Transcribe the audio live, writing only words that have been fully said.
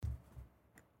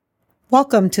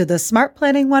Welcome to the Smart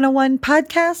Planning 101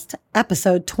 podcast,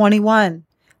 episode 21.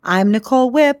 I'm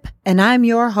Nicole Whipp, and I'm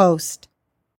your host.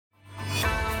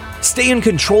 Stay in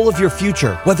control of your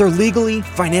future, whether legally,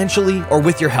 financially, or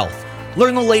with your health.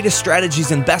 Learn the latest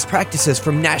strategies and best practices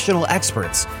from national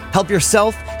experts. Help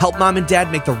yourself, help mom and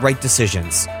dad make the right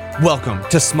decisions. Welcome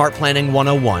to Smart Planning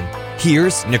 101.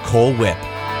 Here's Nicole Whipp.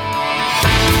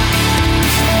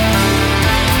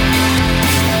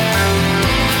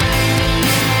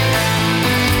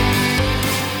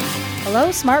 Hello,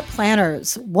 Smart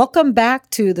Planners. Welcome back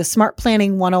to the Smart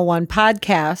Planning 101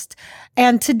 podcast.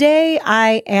 And today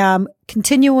I am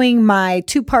continuing my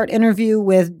two-part interview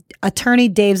with attorney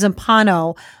Dave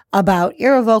Zumpano about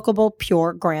irrevocable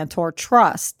pure grantor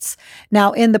trusts.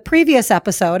 Now, in the previous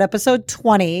episode, episode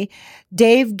 20,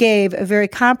 Dave gave a very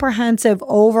comprehensive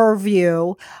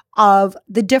overview of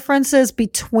the differences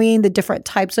between the different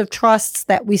types of trusts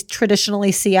that we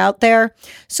traditionally see out there.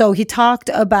 So he talked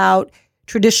about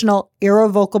traditional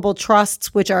irrevocable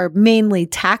trusts, which are mainly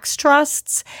tax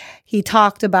trusts. He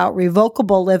talked about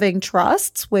revocable living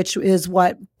trusts, which is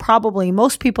what probably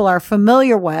most people are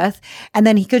familiar with. And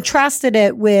then he contrasted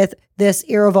it with this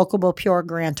irrevocable pure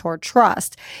grantor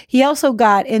trust. He also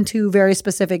got into very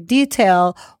specific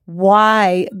detail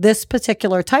why this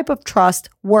particular type of trust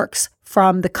works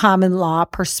from the common law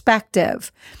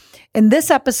perspective. In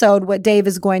this episode, what Dave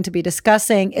is going to be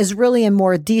discussing is really in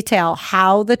more detail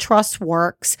how the trust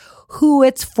works, who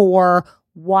it's for,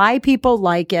 why people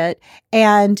like it,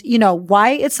 and,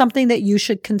 why it's something that you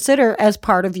should consider as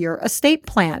part of your estate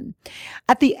plan.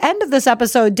 At the end of this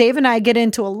episode, Dave and I get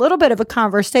into a little bit of a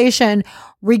conversation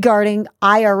regarding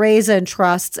IRAs and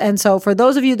trusts. And so for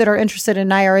those of you that are interested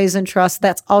in IRAs and trusts,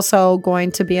 that's also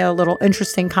going to be a little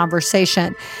interesting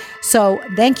conversation. So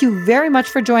thank you very much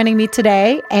for joining me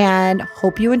today and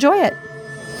hope you enjoy it.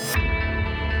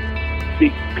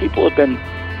 See, people have been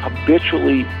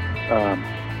habitually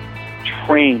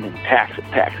trained in taxes.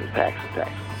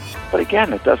 But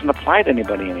again, it doesn't apply to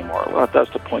anybody anymore. Well, it does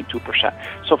to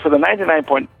 0.2%. So for the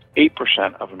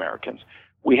 99.8% of Americans,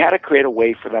 we had to create a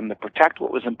way for them to protect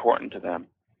what was important to them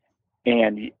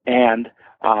and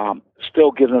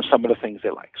still give them some of the things they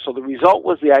like. So the result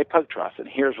was the IPUG trust, and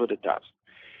here's what it does.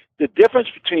 The difference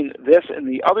between this and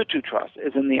the other two trusts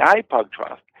is in the IPUG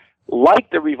trust, like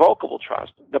the revocable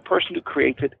trust, the person who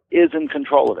creates it is in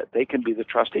control of it. They can be the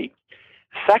trustee.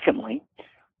 Secondly,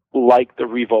 like the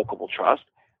revocable trust,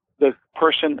 the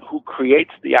person who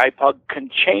creates the IPUG can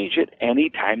change it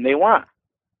anytime they want.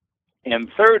 And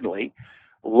thirdly,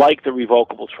 like the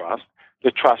revocable trust,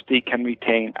 the trustee can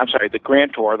the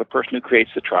grantor, the person who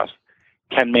creates the trust,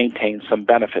 can maintain some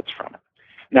benefits from it.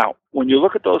 Now, when you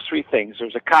look at those three things,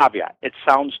 there's a caveat. It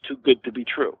sounds too good to be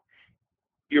true.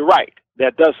 You're right.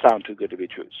 That does sound too good to be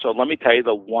true. So let me tell you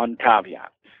the one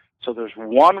caveat. So there's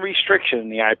one restriction in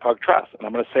the IPUG trust, and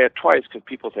I'm going to say it twice because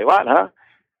people say, what, huh?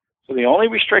 So the only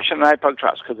restriction in the IPUG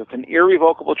trust, because it's an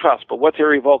irrevocable trust, but what's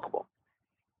irrevocable?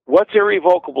 What's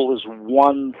irrevocable is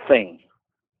one thing,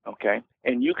 okay?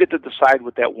 And you get to decide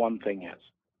what that one thing is.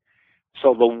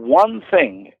 So the one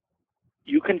thing,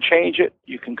 you can change it,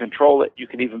 you can control it, you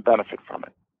can even benefit from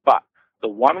it. But the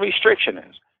one restriction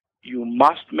is you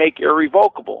must make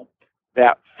irrevocable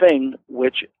that thing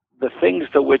the things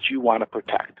to which you want to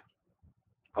protect.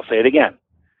 I'll say it again.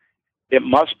 It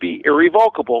must be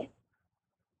irrevocable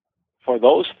for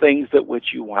those things that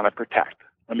which you want to protect.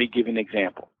 Let me give you an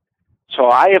example. So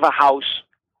I have a house,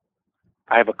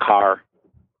 I have a car,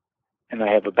 and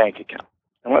I have a bank account.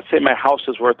 And let's say my house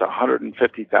is worth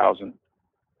 $150,000,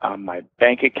 my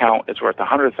bank account is worth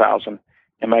 $100,000,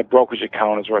 and my brokerage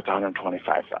account is worth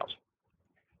 $125,000.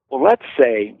 Well, let's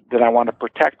say that I want to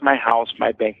protect my house,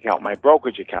 my bank account, my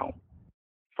brokerage account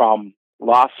from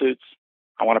lawsuits.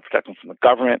 I want to protect them from the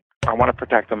government. I want to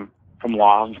protect them from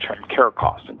long-term care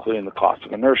costs, including the cost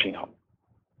of a nursing home.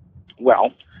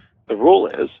 Well, the rule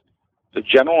is, the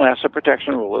general asset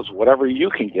protection rule is whatever you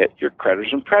can get, your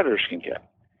creditors and predators can get.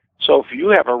 So if you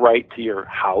have a right to your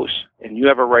house and you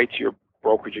have a right to your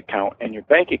brokerage account and your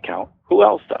bank account, who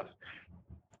else does?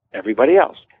 Everybody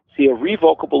else. See, a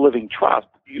revocable living trust,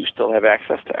 you still have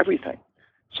access to everything.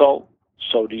 So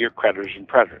do your creditors and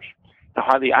predators. Now,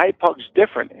 how the IPUG's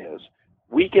different is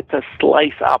we get to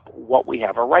slice up what we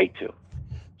have a right to.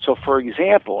 So, for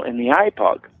example, in the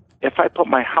IPUG, if I put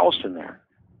my house in there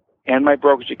and my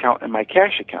brokerage account and my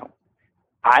cash account,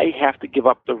 I have to give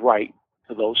up the right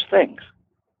to those things.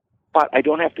 But I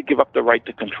don't have to give up the right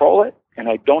to control it, and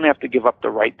I don't have to give up the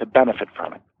right to benefit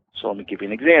from it. So let me give you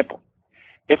an example.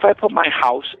 If I put my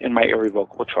house in my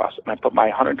irrevocable trust, and I put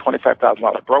my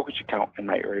 $125,000 brokerage account in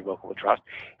my irrevocable trust,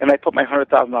 and I put my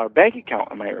 $100,000 bank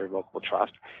account in my irrevocable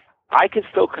trust, I can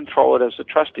still control it as a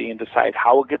trustee and decide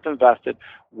how it gets invested,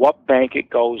 what bank it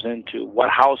goes into, what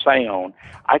house I own.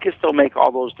 I can still make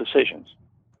all those decisions.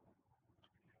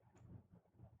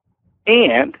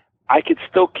 And I could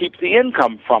still keep the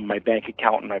income from my bank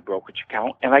account and my brokerage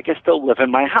account, and I can still live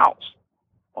in my house,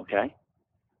 okay?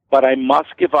 But I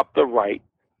must give up the right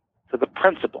to the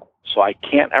principal. So I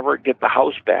can't ever get the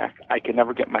house back, I can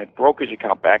never get my brokerage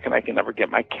account back, and I can never get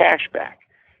my cash back.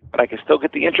 But I can still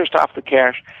get the interest off the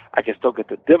cash, I can still get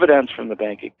the dividends from the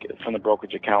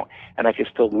brokerage account, and I can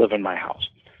still live in my house.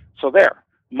 So there.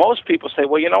 Most people say,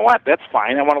 well, you know what, that's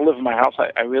fine, I want to live in my house,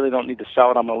 I really don't need to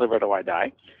sell it, I'm going to live it till I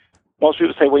die. Most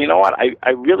people say, well, you know what, I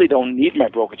really don't need my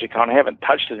brokerage account, I haven't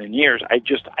touched it in years,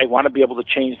 I want to be able to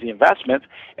change the investment,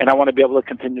 and I want to be able to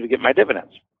continue to get my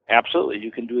dividends. Absolutely,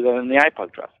 you can do that in the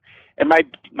iPlug Trust. And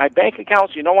my bank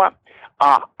accounts, you know what?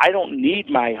 I don't need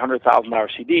my $100,000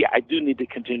 CD. I do need to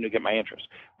continue to get my interest.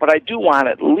 But I do want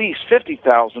at least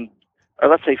 $50,000, or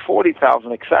let's say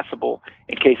 $40,000 accessible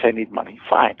in case I need money.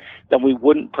 Fine. Then we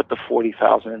wouldn't put the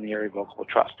 $40,000 in the Irrevocable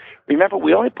Trust. Remember,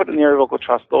 we only put in the Irrevocable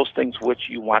Trust those things which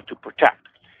you want to protect.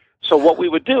 So what we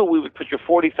would do, we would put your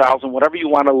 $40,000, whatever you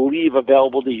want to leave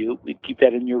available to you, we'd keep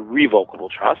that in your Revocable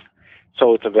Trust.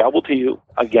 So it's available to you.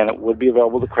 Again, it would be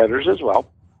available to creditors as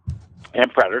well,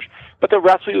 and creditors, but the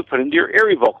rest we would put into your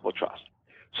Irrevocable Trust.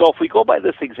 So if we go by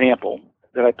this example,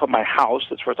 that I put my house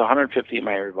that's worth $150,000 in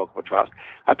my Irrevocable Trust,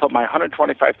 I put my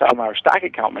 $125,000 stock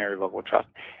account in my Irrevocable Trust,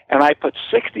 and I put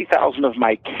 $60,000 of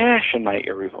my cash in my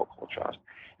Irrevocable Trust,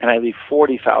 and I leave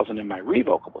 $40,000 in my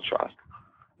Revocable Trust.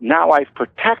 Now I've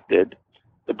protected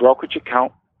the brokerage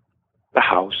account, the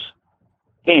house,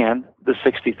 and the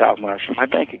 $60,000 from my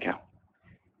bank account.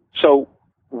 So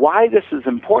why this is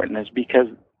important is because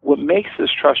what makes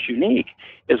this trust unique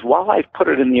is while I've put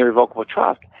it in the Irrevocable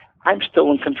Trust, I'm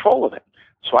still in control of it.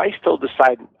 So I still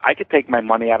decide I could take my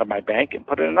money out of my bank and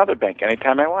put it in another bank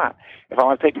anytime I want. If I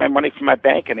want to take my money from my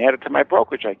bank and add it to my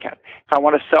brokerage, I can. If I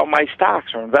want to sell my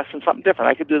stocks or invest in something different,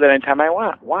 I could do that anytime I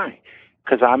want. Why?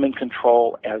 Because I'm in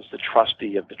control as the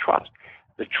trustee of the trust.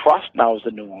 The trust now is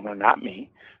the new owner, not me.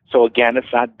 So again,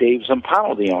 it's not Dave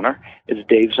Zumpano, the owner. It's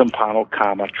Dave Zumpano,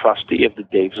 trustee of the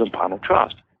Dave Zumpano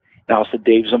Trust. Now it's the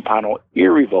Dave Zumpano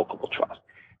Irrevocable Trust.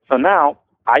 So now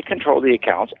I control the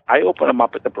accounts. I open them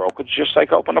up at the brokerage just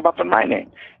like I open them up in my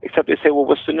name. Except they say, well,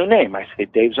 what's the new name? I say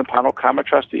Dave Zumpano,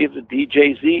 trustee of the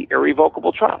DJZ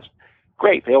Irrevocable Trust.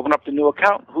 Great. They open up the new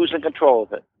account. Who's in control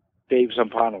of it? Dave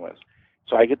Zumpano is.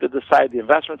 So I get to decide the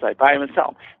investments. I buy them and sell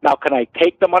them. Now, can I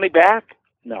take the money back?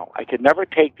 No, I could never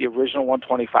take the original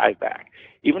 $125 back.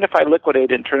 Even if I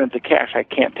liquidate it and turn it into cash, I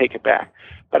can't take it back.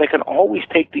 But I can always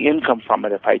take the income from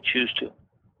it if I choose to.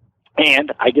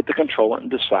 And I get to control it and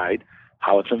decide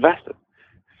how it's invested.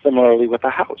 Similarly with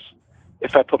a house.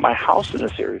 If I put my house in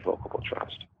this Irrevocable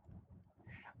Trust,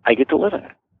 I get to live in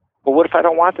it. But what if I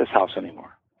don't want this house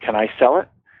anymore? Can I sell it?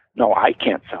 No, I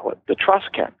can't sell it. The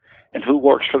trust can. And who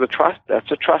works for the trust?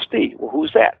 That's a trustee. Well,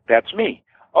 who's that? That's me.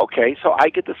 Okay, so I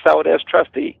get to sell it as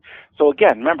trustee. So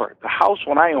again, remember, the house,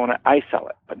 when I own it, I sell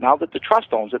it. But now that the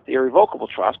trust owns it, the Irrevocable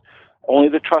Trust, only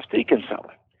the trustee can sell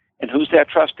it. And who's that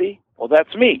trustee? Well,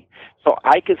 that's me. So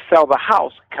I could sell the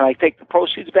house. Can I take the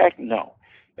proceeds back? No.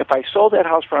 If I sold that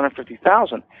house for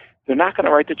 $150,000, they're not going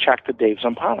to write the check to Dave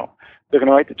Zumpano. They're going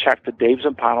to write the check to Dave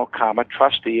Zumpano,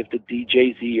 trustee of the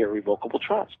DJZ Irrevocable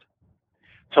Trust.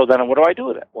 So then what do I do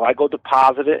with it? Well, I go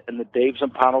deposit it in the Dave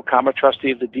Zumpano,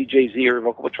 trustee of the DJZ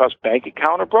Irrevocable Trust bank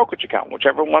account or brokerage account,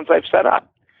 whichever ones I've set up.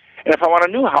 And if I want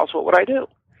a new house, what would I do?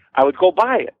 I would go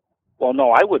buy it. Well,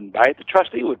 no, I wouldn't buy it. The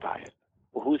trustee would buy it.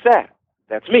 Well, who's that?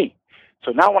 That's me.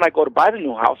 So now when I go to buy the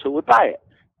new house, who would buy it?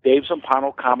 Dave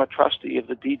Zumpano, trustee of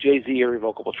the DJZ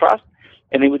Irrevocable Trust,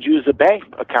 and he would use the bank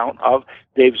account of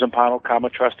Dave Zumpano,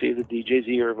 trustee of the DJZ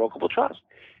Irrevocable Trust.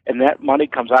 And that money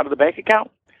comes out of the bank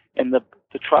account, and the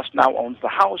trust now owns the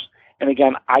house, and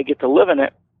again, I get to live in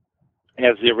it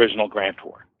as the original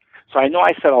grantor. So I know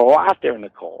I said a lot there,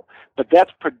 Nicole, but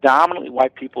that's predominantly why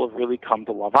people have really come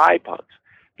to love iPlugs,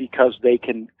 because they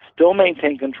can still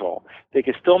maintain control, they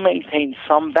can still maintain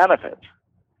some benefits,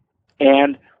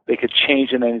 and they could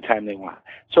change it anytime they want.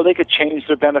 So they could change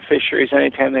their beneficiaries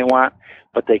anytime they want,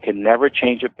 but they can never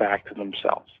change it back to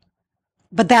themselves.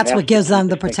 But that's what gives them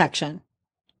the protection.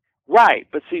 Right,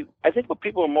 but see, I think what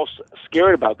people are most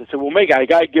scared about, they say, well, Meg, I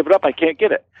got to give it up, I can't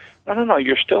get it. No,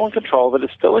 you're still in control of it,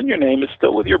 it's still in your name, it's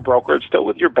still with your broker, it's still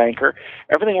with your banker,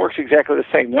 everything works exactly the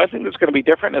same. The only thing that's going to be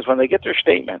different is when they get their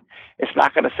statement, it's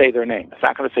not going to say their name, it's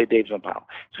not going to say Dave Zumpano.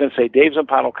 It's going to say Dave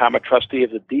Zumpano, trustee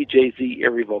of the DJZ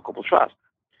Irrevocable Trust.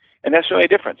 And that's the only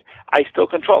difference. I still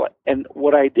control it. And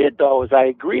what I did, though, is I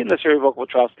agree in this Irrevocable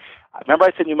Trust. Remember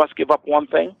I said you must give up one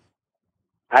thing?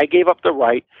 I gave up the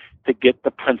right to get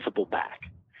the principal back.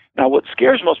 Now, what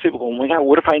scares most people, going, well,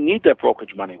 what if I need that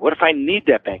brokerage money? What if I need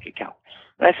that bank account?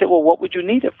 And I say, well, what would you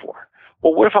need it for?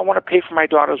 Well, what if I want to pay for my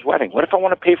daughter's wedding? What if I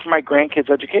want to pay for my grandkids'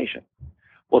 education?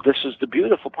 Well, this is the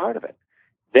beautiful part of it.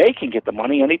 They can get the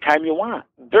money anytime you want.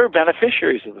 They're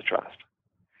beneficiaries of the trust.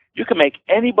 You can make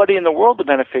anybody in the world the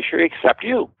beneficiary except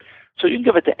you. So you can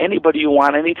give it to anybody you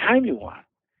want anytime you want.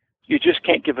 You just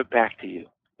can't give it back to you.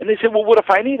 And they say, well, what if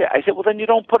I need it? I said, well, then you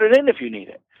don't put it in if you need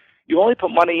it. You only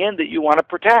put money in that you want to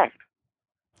protect.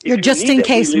 Your just in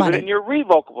case money. Leave it in your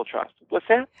revocable trust. What's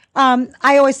that?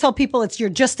 I always tell people it's your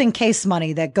just in case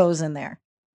money that goes in there.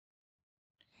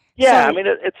 Yeah, So, I mean,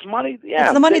 it's money. Yeah,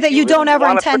 it's the money that you don't really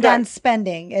ever intend on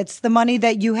spending. It's the money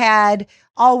that you had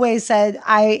always said,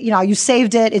 you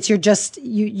saved it. It's your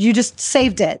you just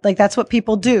saved it. Like that's what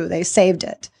people do. They saved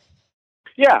it.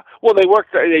 Yeah. Well, they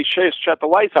shut the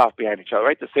lights off behind each other,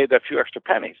 right, to save that few extra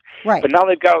pennies. Right. But now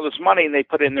they've got all this money and they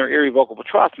put it in their irrevocable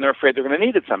trust and they're afraid they're going to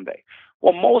need it someday.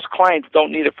 Well, most clients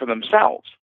don't need it for themselves.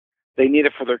 They need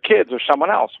it for their kids or someone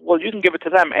else. Well, you can give it to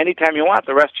them anytime you want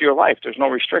the rest of your life. There's no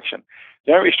restriction.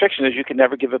 The only restriction is you can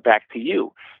never give it back to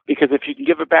you. Because if you can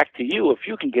give it back to you, if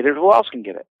you can get it, who else can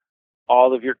get it?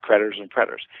 All of your creditors and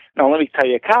predators. Now, let me tell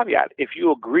you a caveat. If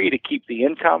you agree to keep the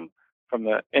income from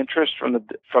the interest from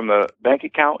the bank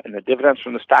account and the dividends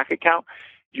from the stock account,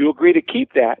 you agree to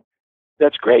keep that,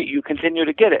 that's great. You continue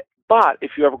to get it. But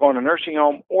if you ever go in a nursing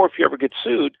home or if you ever get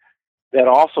sued, that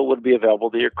also would be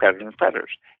available to your creditors and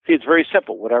predators. See, it's very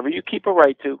simple. Whatever you keep a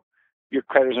right to, your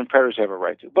creditors and predators have a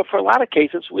right to. But for a lot of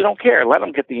cases, we don't care. Let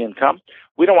them get the income.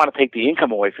 We don't want to take the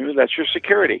income away from you. That's your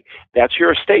security. That's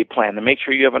your estate plan to make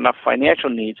sure you have enough financial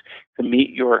needs to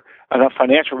meet enough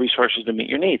financial resources to meet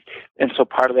your needs. And so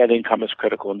part of that income is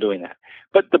critical in doing that.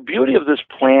 But the beauty of this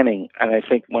planning, and I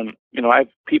think when, I have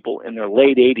people in their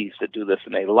late 80s that do this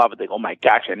and they love it. They go, oh my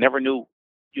gosh, I never knew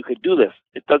you could do this.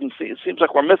 It seems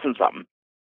like we're missing something.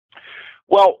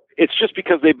 Well, it's just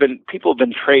because people have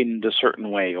been trained a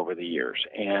certain way over the years,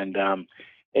 and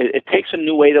it takes a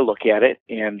new way to look at it.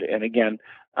 And again,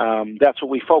 that's what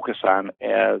we focus on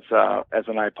as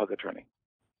an IPUG attorney.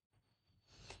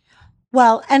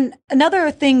 Well, and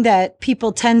another thing that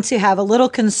people tend to have a little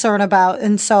concern about,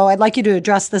 and so I'd like you to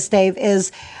address this, Dave,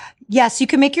 is yes, you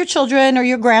can make your children or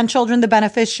your grandchildren the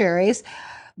beneficiaries,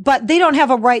 but they don't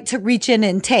have a right to reach in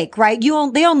and take, right?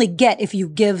 They only get if you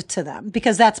give to them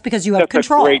because you have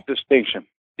control. That's a great distinction.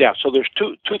 Yeah, so there's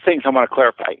two things I want to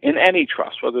clarify. In any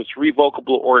trust, whether it's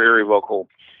revocable or irrevocable,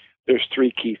 there's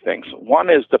three key things. One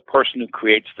is the person who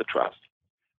creates the trust.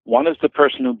 One is the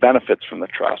person who benefits from the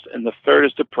trust. And the third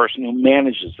is the person who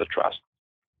manages the trust.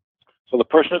 So the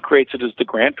person who creates it is the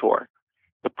grantor.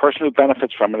 The person who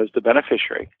benefits from it is the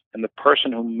beneficiary. And the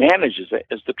person who manages it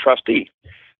is the trustee.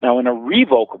 Now, in a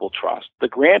revocable trust, the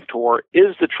grantor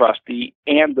is the trustee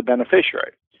and the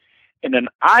beneficiary. In an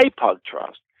IPUG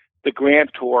trust, the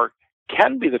grantor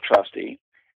can be the trustee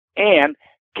and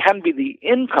can be the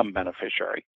income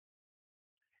beneficiary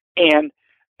and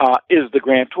is the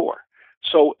grantor.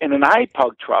 So in an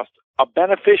IPUG trust, a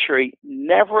beneficiary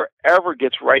never, ever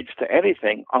gets rights to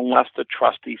anything unless the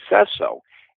trustee says so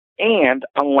and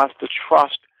unless the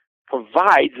trust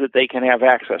provides that they can have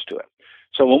access to it.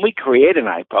 So when we create an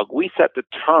IPUG, we set the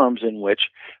terms in which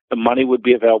the money would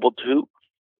be available to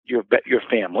your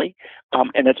family,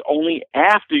 and it's only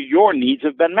after your needs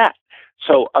have been met.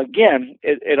 So again,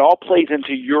 it all plays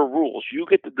into your rules. You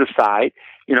get to decide,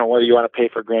 whether you want to pay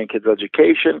for grandkids'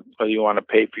 education, whether you want to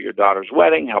pay for your daughter's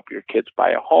wedding, help your kids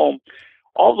buy a home,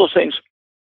 all those things.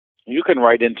 You can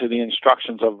write into the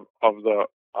instructions of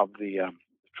the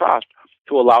trust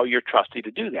to allow your trustee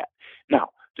to do that. Now,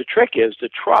 the trick is the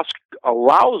trust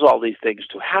allows all these things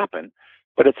to happen,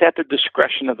 but it's at the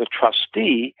discretion of the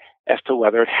trustee as to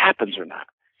whether it happens or not.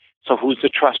 So who's the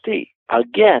trustee?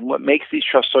 Again, what makes these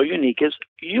trusts so unique is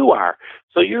you are.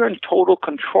 So you're in total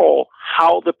control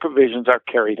how the provisions are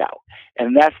carried out.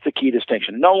 And that's the key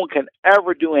distinction. No one can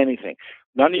ever do anything.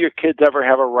 None of your kids ever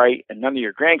have a right, and none of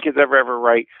your grandkids ever have a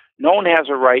right. No one has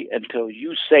a right until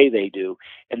you say they do.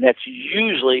 And that's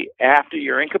usually after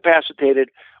you're incapacitated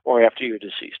or after you're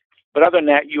deceased. But other than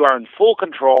that, you are in full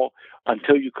control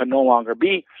until you can no longer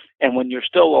be. And when you're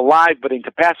still alive but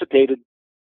incapacitated,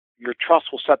 your trust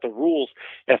will set the rules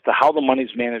as to how the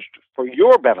money's managed for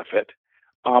your benefit,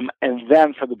 and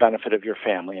then for the benefit of your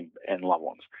family and loved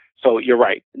ones. So you're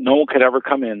right. No one could ever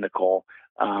come in, Nicole.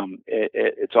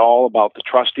 It's all about the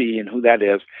trustee and who that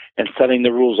is and setting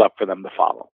the rules up for them to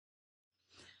follow.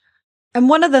 And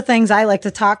one of the things I like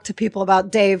to talk to people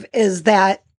about, Dave, is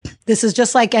that this is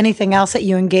just like anything else that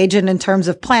you engage in terms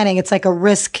of planning. It's like a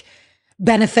risk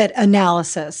benefit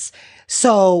analysis.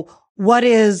 So what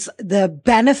is the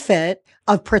benefit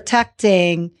of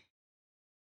protecting,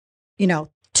 you know,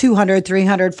 $200,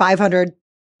 $300, $500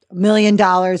 million,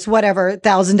 whatever,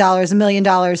 $1,000, $1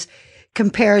 million,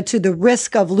 compared to the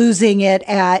risk of losing it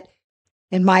at,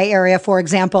 in my area, for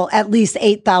example, at least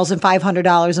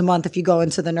 $8,500 a month if you go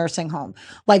into the nursing home?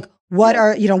 Like, what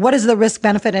is the risk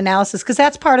benefit analysis? Because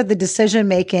that's part of the decision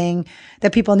making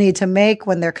that people need to make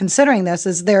when they're considering this,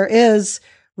 is there is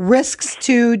risks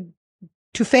to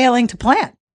failing to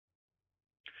plan.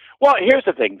 Well, here's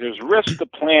the thing: there's risk to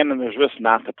plan, and there's risk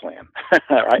not to plan.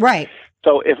 Right. Right.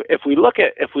 So if we look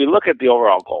at the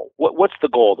overall goal, what's the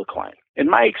goal of the client? In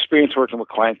my experience working with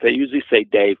clients, they usually say,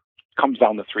 Dave, comes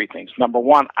down to three things. Number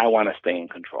one, I want to stay in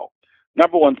control.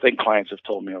 Number one thing clients have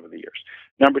told me over the years.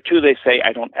 Number two, they say,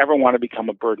 I don't ever want to become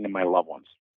a burden to my loved ones.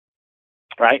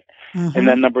 Right? Mm-hmm. And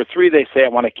then number three, they say, I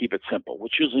want to keep it simple,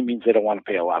 which usually means they don't want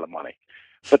to pay a lot of money.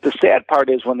 But the sad part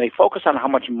is when they focus on how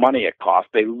much money it costs,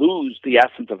 they lose the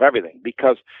essence of everything,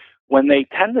 because when they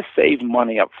tend to save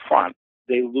money up front,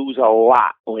 they lose a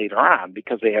lot later on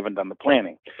because they haven't done the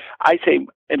planning. I say,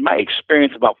 in my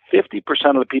experience, about 50%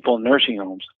 of the people in nursing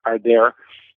homes are there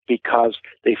because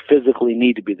they physically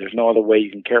need to be. There's no other way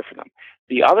you can care for them.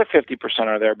 The other 50%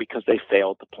 are there because they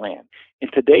failed to plan. In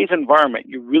today's environment,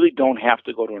 you really don't have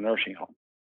to go to a nursing home.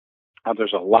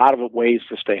 There's a lot of ways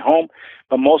to stay home,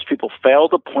 but most people fail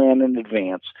to plan in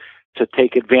advance to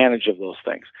take advantage of those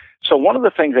things. So one of the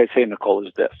things I say, Nicole,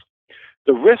 is this.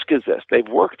 The risk is this. They've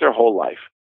worked their whole life,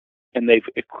 and they've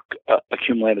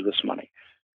accumulated this money.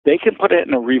 They can put it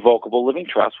in a revocable living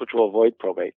trust, which will avoid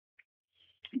probate,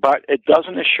 but it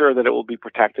doesn't assure that it will be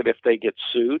protected if they get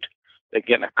sued, they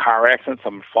get in a car accident,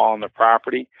 someone fall on their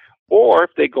property, or if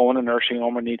they go in a nursing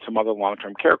home and need some other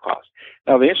long-term care costs.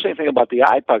 Now, the interesting thing about the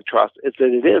IPUG trust is that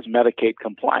it is Medicaid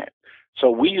compliant. So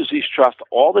we use these trusts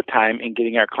all the time in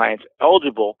getting our clients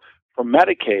eligible for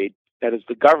Medicaid, that is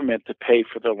the government, to pay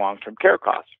for their long-term care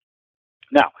costs.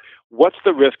 Now, what's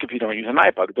the risk if you don't use an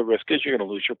IPUG? The risk is you're going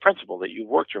to lose your principal that you've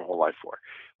worked your whole life for.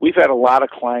 We've had a lot of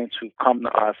clients who've come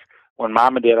to us when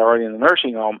mom and dad are already in the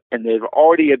nursing home, and they've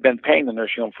already had been paying the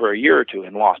nursing home for a year or two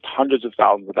and lost hundreds of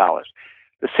thousands of dollars.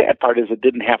 The sad part is it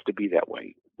didn't have to be that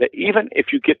way. That even if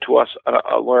you get to us,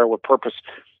 a lawyer with purpose,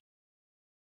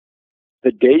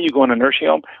 the day you go in a nursing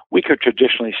home, we could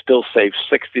traditionally still save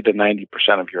 60 to 90%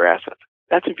 of your assets.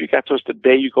 That's if you got to us the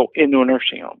day you go into a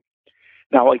nursing home.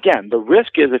 Now, again, the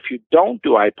risk is if you don't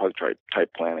do IPUG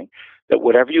type planning, that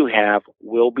whatever you have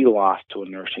will be lost to a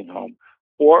nursing home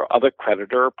or other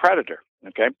creditor or predator.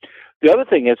 Okay. The other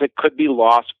thing is it could be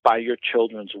lost by your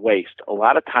children's waste. A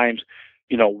lot of times,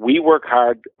 we work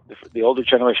hard. The older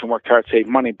generation worked hard to save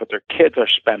money, but their kids are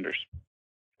spenders.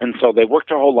 And so they work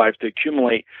their whole life to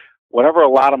accumulate whatever a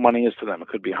lot of money is to them. It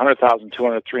could be $100,000,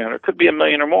 $200,000, $300,000. It could be $1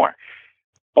 million or more.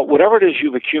 But whatever it is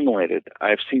you've accumulated,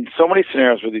 I've seen so many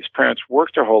scenarios where these parents work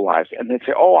their whole lives and they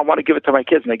say, oh, I want to give it to my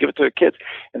kids. And they give it to their kids.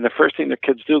 And the first thing their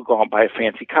kids do is go out and buy a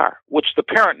fancy car, which the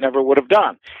parent never would have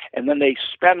done. And then they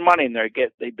spend money and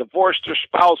they divorce their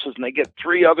spouses and they get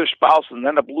 3 other spouses and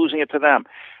end up losing it to them.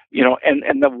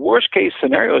 And the worst case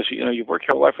scenario is, you've worked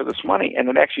your whole life for this money and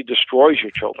it actually destroys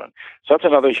your children. So that's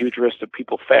another huge risk that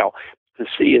people fail to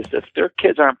see, is that if their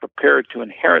kids aren't prepared to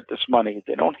inherit this money,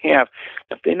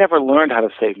 if they never learned how to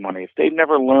save money, if they've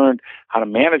never learned how to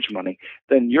manage money,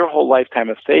 then your whole lifetime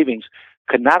of savings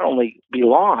could not only be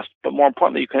lost, but more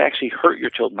importantly, you can actually hurt your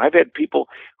children. I've had people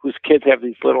whose kids have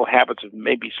these little habits of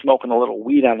maybe smoking a little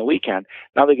weed on the weekend.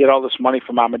 Now they get all this money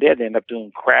from mom and dad. They end up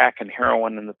doing crack and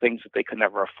heroin and the things that they could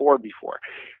never afford before.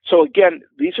 So again,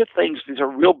 these are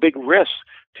real big risks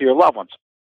to your loved ones.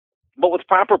 But with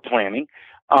proper planning,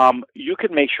 you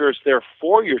can make sure it's there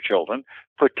for your children,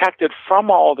 protected from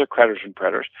all their creditors and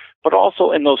predators, but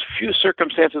also in those few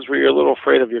circumstances where you're a little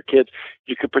afraid of your kids,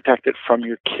 you could protect it from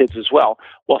your kids as well,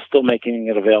 while still making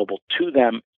it available to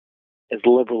them as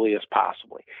liberally as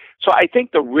possible. So I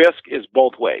think the risk is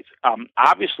both ways.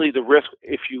 Obviously, the risk,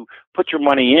 if you put your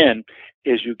money in,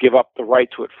 is you give up the right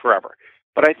to it forever.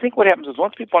 But I think what happens is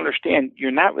once people understand,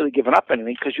 you're not really giving up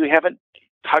anything because you haven't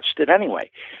touched it anyway.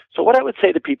 So what I would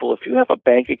say to people, if you have a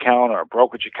bank account or a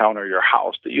brokerage account or your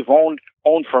house that you've owned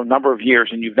for a number of years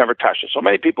and you've never touched it, so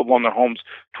many people have owned their homes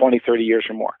 20, 30 years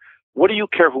or more. What do you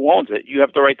care who owns it? You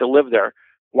have the right to live there.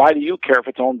 Why do you care if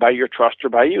it's owned by your trust or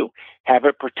by you? Have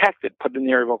it protected, put it in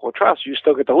the irrevocable trust. You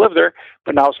still get to live there,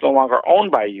 but now it's no longer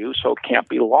owned by you, so it can't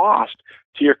be lost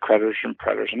to your creditors and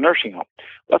predators in nursing home.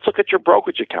 Let's look at your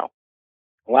brokerage account.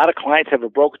 A lot of clients have a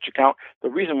brokerage account. The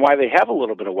reason why they have a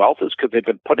little bit of wealth is because they've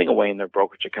been putting away in their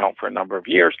brokerage account for a number of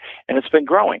years, and it's been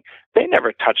growing. They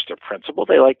never touch their principal.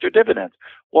 They like their dividends.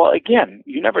 Well, again,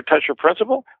 you never touch your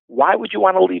principal. Why would you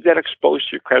want to leave that exposed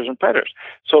to your creditors and predators?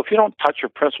 So if you don't touch your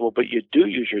principal, but you do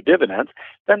use your dividends,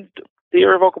 then the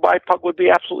irrevocable IPUG would be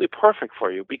absolutely perfect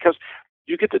for you, because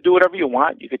you get to do whatever you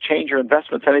want. You could change your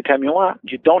investments anytime you want.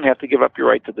 You don't have to give up your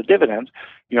right to the dividends.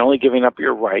 You're only giving up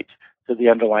your rights to the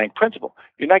underlying principal.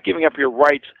 You're not giving up your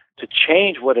rights to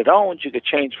change what it owns. You could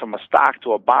change from a stock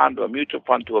to a bond to a mutual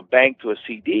fund to a bank to a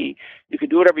CD. You can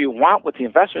do whatever you want with the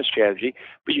investment strategy,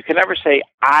 but you can never say,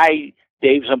 I,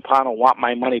 Dave Zumpano, want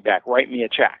my money back. Write me a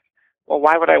check. Well,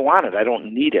 why would I want it? I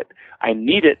don't need it. I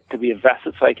need it to be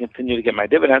invested so I can continue to get my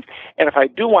dividends. And if I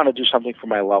do want to do something for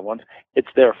my loved ones, it's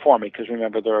there for me, because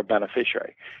remember, they're a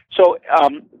beneficiary. So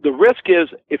the risk is,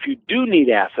 if you do need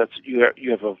assets, you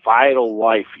have a vital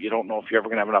life, you don't know if you're ever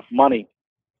going to have enough money,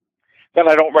 then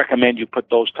I don't recommend you put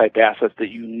those type of assets that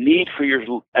you need for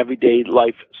your everyday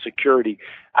life security.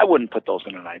 I wouldn't put those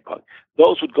in an IPUG.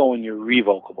 Those would go in your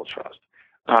revocable trust,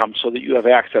 so that you have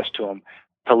access to them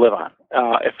to live on,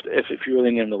 if you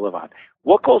really need them to live on.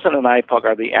 What goes in an IPUG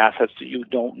are the assets that you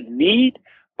don't need,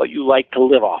 but you like to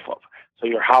live off of. So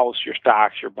your house, your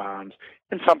stocks, your bonds,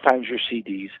 and sometimes your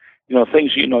CDs,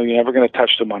 things you're never going to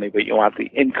touch the money, but you want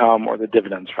the income or the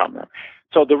dividends from them.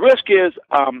 So the risk is,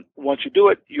 once you do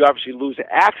it, you obviously lose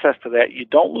access to that. You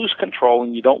don't lose control,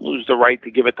 and you don't lose the right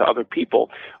to give it to other people,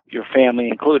 your family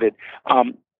included.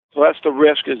 So that's the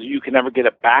risk, is you can never get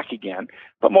it back again.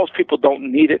 But most people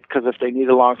don't need it, because if they need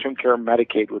a long-term care,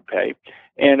 Medicaid would pay.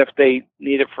 And if they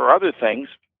need it for other things,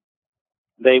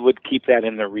 they would keep that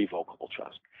in their revocable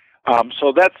trust.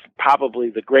 So that's probably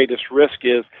the greatest risk,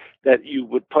 is that you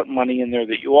would put money in there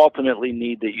that you ultimately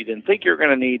need that you didn't think you were going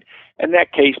to need. In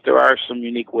that case, there are some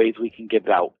unique ways we can get it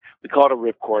out. We call it a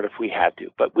ripcord if we had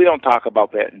to, but we don't talk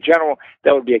about that in general.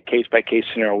 That would be a case-by-case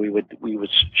scenario we would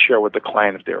share with the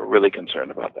client if they were really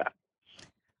concerned about that.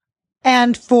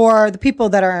 And for the people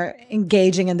that are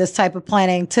engaging in this type of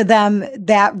planning, to them,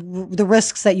 that the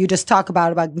risks that you just talk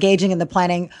about engaging in the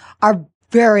planning are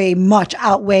very much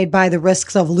outweighed by the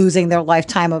risks of losing their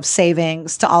lifetime of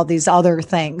savings to all these other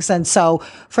things. And so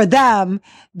for them,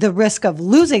 the risk of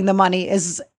losing the money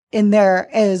is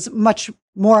much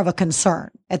more of a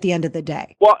concern at the end of the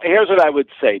day. Well, here's what I would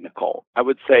say, Nicole. I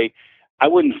wouldn't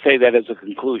say that as a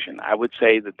conclusion. I would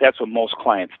say that that's what most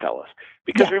clients tell us.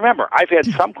 Because remember, I've had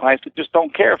some clients that just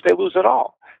don't care if they lose it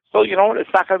all. So, it's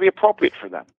not going to be appropriate for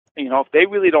them. If they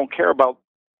really don't care about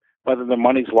whether the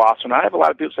money's lost or not. I have a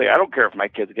lot of people say, I don't care if my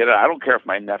kids get it. I don't care if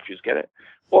my nephews get it.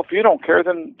 Well, if you don't care,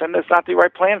 then it's not the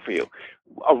right plan for you.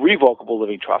 A revocable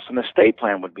living trust, an estate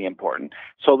plan would be important,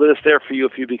 so that it's there for you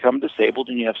if you become disabled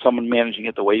and you have someone managing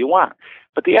it the way you want.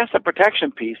 But the asset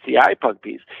protection piece, the IPUG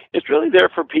piece, is really there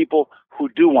for people who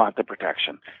do want the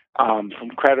protection, from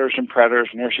creditors and predators,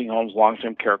 nursing homes,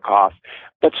 long-term care costs,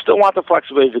 but still want the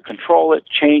flexibility to control it,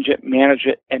 change it, manage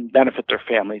it, and benefit their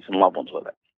families and loved ones with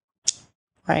it.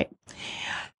 Right.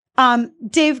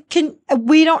 Dave,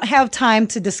 we don't have time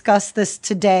to discuss this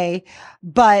today,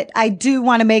 but I do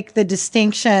want to make the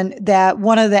distinction that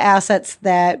one of the assets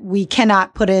that we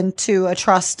cannot put into a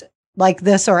trust like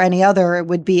this or any other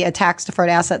would be a tax-deferred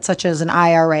asset such as an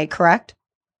IRA, correct?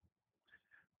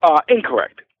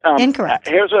 Incorrect. Incorrect.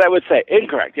 Here's what I would say.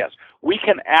 Incorrect, yes. We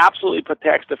can absolutely put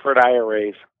tax-deferred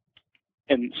IRAs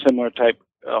and similar type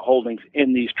holdings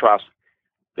in these trusts.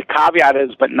 The caveat is,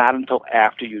 but not until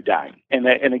after you die. And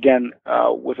again,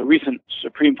 with a recent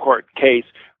Supreme Court case,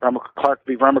 Clark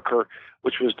v. Remacher,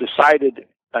 which was decided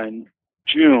in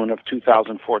June of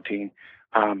 2014,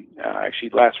 actually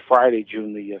last Friday,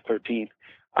 June the 13th,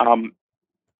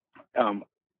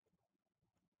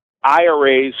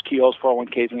 IRAs, KEOs,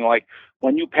 401ks, and the like,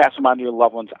 when you pass them on to your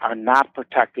loved ones, are not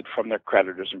protected from their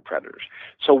creditors and predators.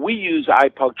 So we use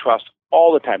IPUG trust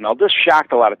all the time. Now, this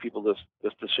shocked a lot of people, this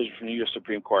decision from the U.S.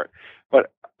 Supreme Court.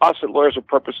 But us at Lawyers of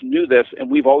Purpose knew this, and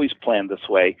we've always planned this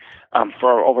way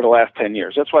for over the last 10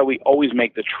 years. That's why we always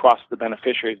make the trust the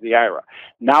beneficiaries of the IRA.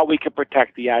 Now we can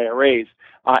protect the IRAs,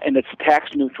 and it's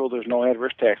tax neutral. There's no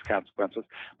adverse tax consequences.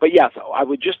 But yes, I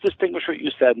would just distinguish what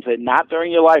you said and say not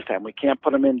during your lifetime. We can't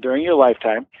put them in during your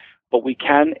lifetime, but we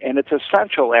can, and it's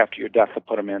essential after your death to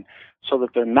put them in so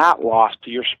that they're not lost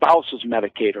to your spouse's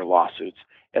Medicaid or lawsuits,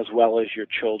 as well as your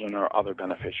children or other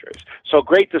beneficiaries. So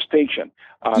great distinction,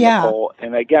 Nicole.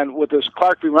 And again, with this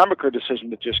Clark v. Remacher decision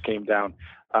that just came down,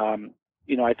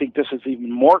 I think this is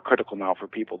even more critical now for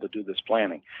people to do this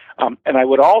planning. And I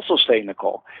would also say,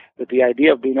 Nicole, that the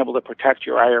idea of being able to protect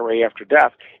your IRA after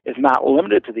death is not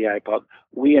limited to the IPUG.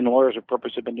 We in Lawyers of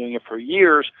Purpose have been doing it for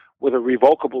years with a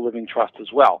revocable living trust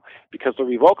as well, because the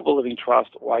revocable living trust,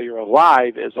 while you're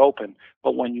alive, is open,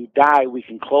 but when you die, we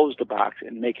can close the box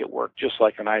and make it work just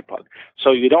like an IPUG.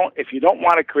 So if you don't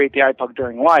want to create the IPUG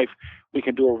during life, we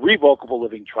can do a revocable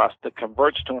living trust that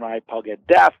converts to an IPUG at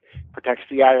death, protects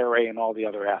the IRA and all the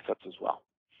other assets as well.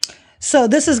 So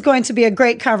this is going to be a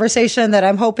great conversation that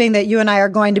I'm hoping that you and I are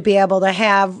going to be able to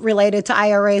have related to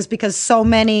IRAs, because so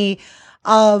many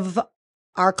of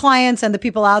our clients and the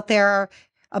people out there,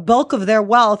 a bulk of their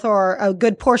wealth or a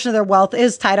good portion of their wealth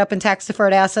is tied up in tax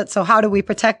deferred assets. So how do we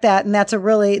protect that? And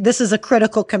this is a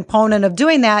critical component of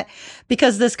doing that,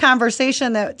 because this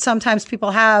conversation that sometimes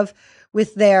people have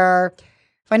with their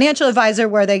financial advisor,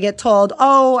 where they get told,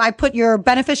 oh, I put your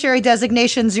beneficiary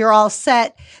designations, you're all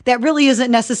set. That really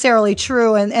isn't necessarily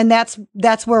true. And that's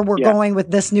where we're going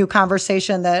with this new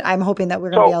conversation that I'm hoping that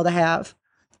we're going to be able to have.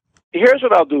 Here's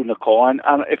what I'll do, Nicole. And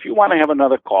if you want to have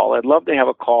another call, I'd love to have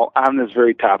a call on this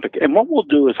very topic. And what we'll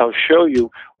do is I'll show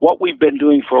you what we've been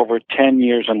doing for over 10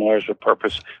 years in Lawyers with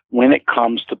Purpose when it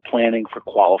comes to planning for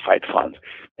qualified funds.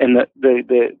 And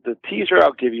the teaser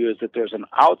I'll give you is that there's an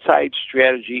outside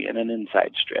strategy and an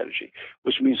inside strategy,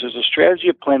 which means there's a strategy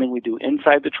of planning we do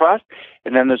inside the trust,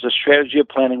 and then there's a strategy of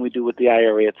planning we do with the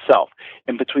IRA itself.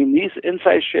 And between these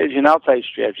inside strategy and outside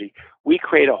strategy, we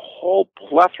create a whole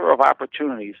plethora of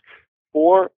opportunities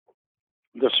for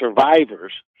the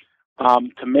survivors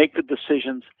to make the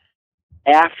decisions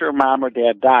after mom or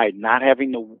dad died, not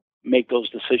having to make those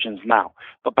decisions now.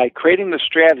 But by creating the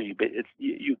strategy,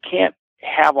 you can't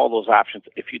have all those options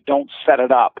if you don't set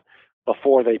it up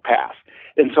before they pass.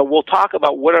 And so we'll talk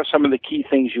about what are some of the key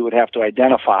things you would have to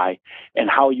identify and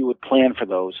how you would plan for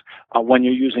those when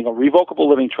you're using a revocable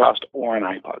living trust or an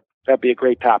IPUG. That'd be a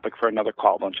great topic for another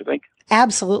call, don't you think?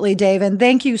 Absolutely, Dave. And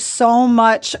thank you so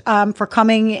much for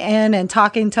coming in and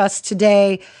talking to us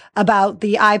today about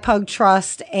the IPUG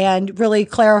trust and really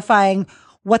clarifying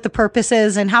what the purpose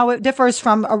is and how it differs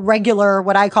from a regular,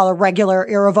 what I call a regular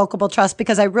irrevocable trust,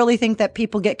 because I really think that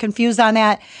people get confused on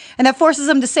that. And that forces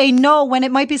them to say no when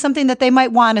it might be something that they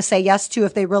might want to say yes to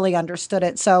if they really understood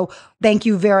it. So thank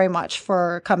you very much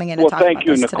for coming in and talking about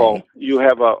this today. Well, thank you, Nicole. You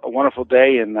have a wonderful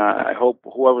day, and I hope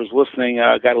whoever's listening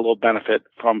got a little benefit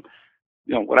from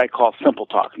what I call simple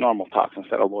talk, normal talk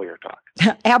instead of lawyer talk.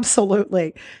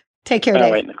 Absolutely. Take care, Dave.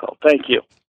 All right, Nicole. Thank you.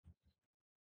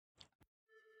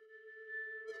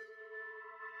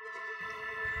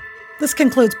 This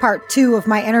concludes part 2 of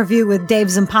my interview with Dave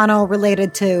Zumpano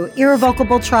related to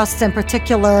irrevocable trusts, in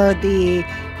particular the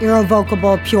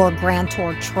Irrevocable Pure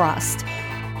Grantor Trust.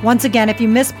 Once again, if you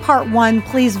missed part 1,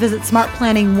 please visit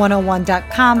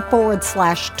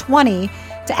smartplanning101.com/20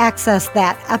 to access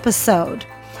that episode.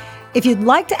 If you'd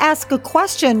like to ask a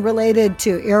question related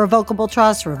to irrevocable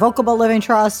trusts, revocable living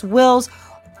trusts, wills,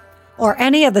 or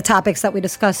any of the topics that we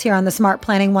discuss here on the Smart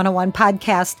Planning 101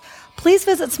 podcast, please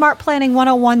visit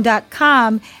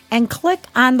smartplanning101.com and click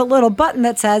on the little button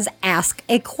that says Ask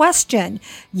a Question.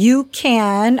 You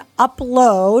can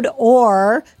upload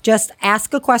or just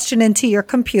ask a question into your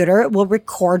computer. It will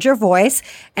record your voice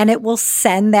and it will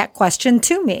send that question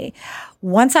to me.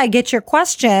 Once I get your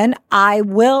question, I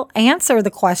will answer the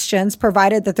questions,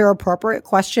 provided that they're appropriate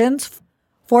questions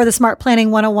for the Smart Planning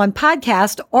 101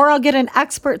 podcast, or I'll get an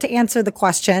expert to answer the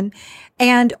question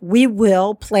and we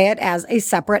will play it as a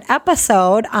separate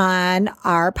episode on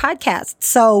our podcast.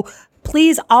 So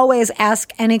please always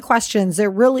ask any questions. There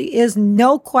really is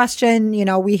no question.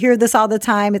 We hear this all the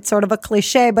time. It's sort of a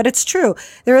cliche, but it's true.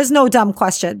 There is no dumb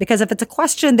question, because if it's a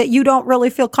question that you don't really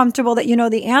feel comfortable that you know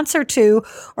the answer to,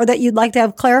 or that you'd like to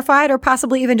have clarified, or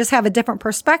possibly even just have a different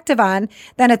perspective on,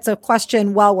 then it's a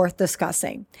question well worth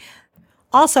discussing.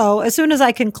 Also, as soon as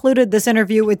I concluded this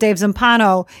interview with Dave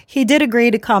Zumpano, he did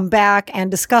agree to come back and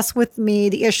discuss with me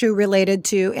the issue related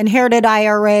to inherited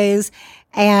IRAs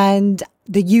and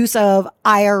the use of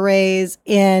IRAs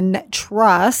in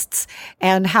trusts,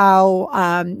 and how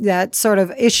that sort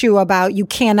of issue about you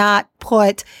cannot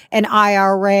put an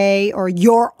IRA or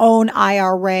your own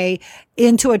IRA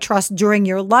into a trust during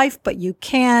your life, but you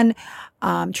can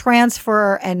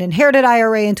transfer an inherited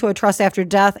IRA into a trust after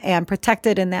death and protect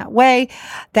it in that way.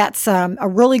 That's a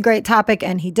really great topic,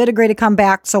 and he did agree to come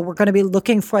back. So we're going to be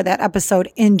looking for that episode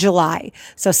in July.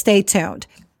 So stay tuned.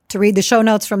 To read the show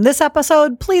notes from this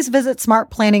episode, please visit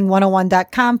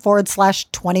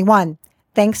smartplanning101.com/21.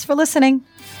 Thanks for listening.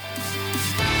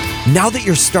 Now that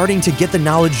you're starting to get the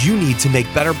knowledge you need to make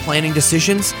better planning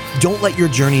decisions, don't let your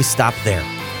journey stop there.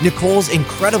 Nicole's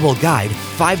incredible guide,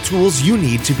 5 Tools You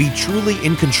Need to Be Truly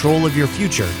in Control of Your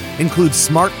Future, includes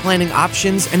smart planning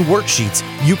options and worksheets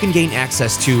you can gain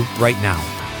access to right now.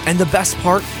 And the best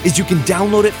part is you can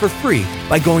download it for free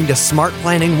by going to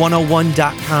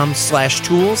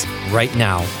smartplanning101.com/tools right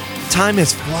now. Time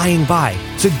is flying by,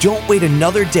 so don't wait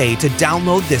another day to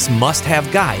download this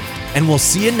must-have guide. And we'll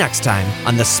see you next time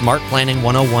on the Smart Planning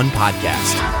 101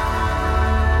 podcast.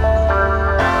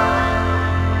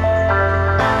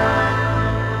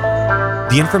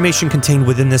 The information contained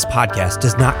within this podcast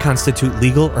does not constitute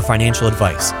legal or financial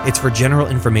advice. It's for general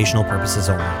informational purposes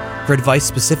only. For advice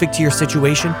specific to your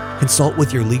situation, consult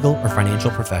with your legal or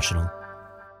financial professional.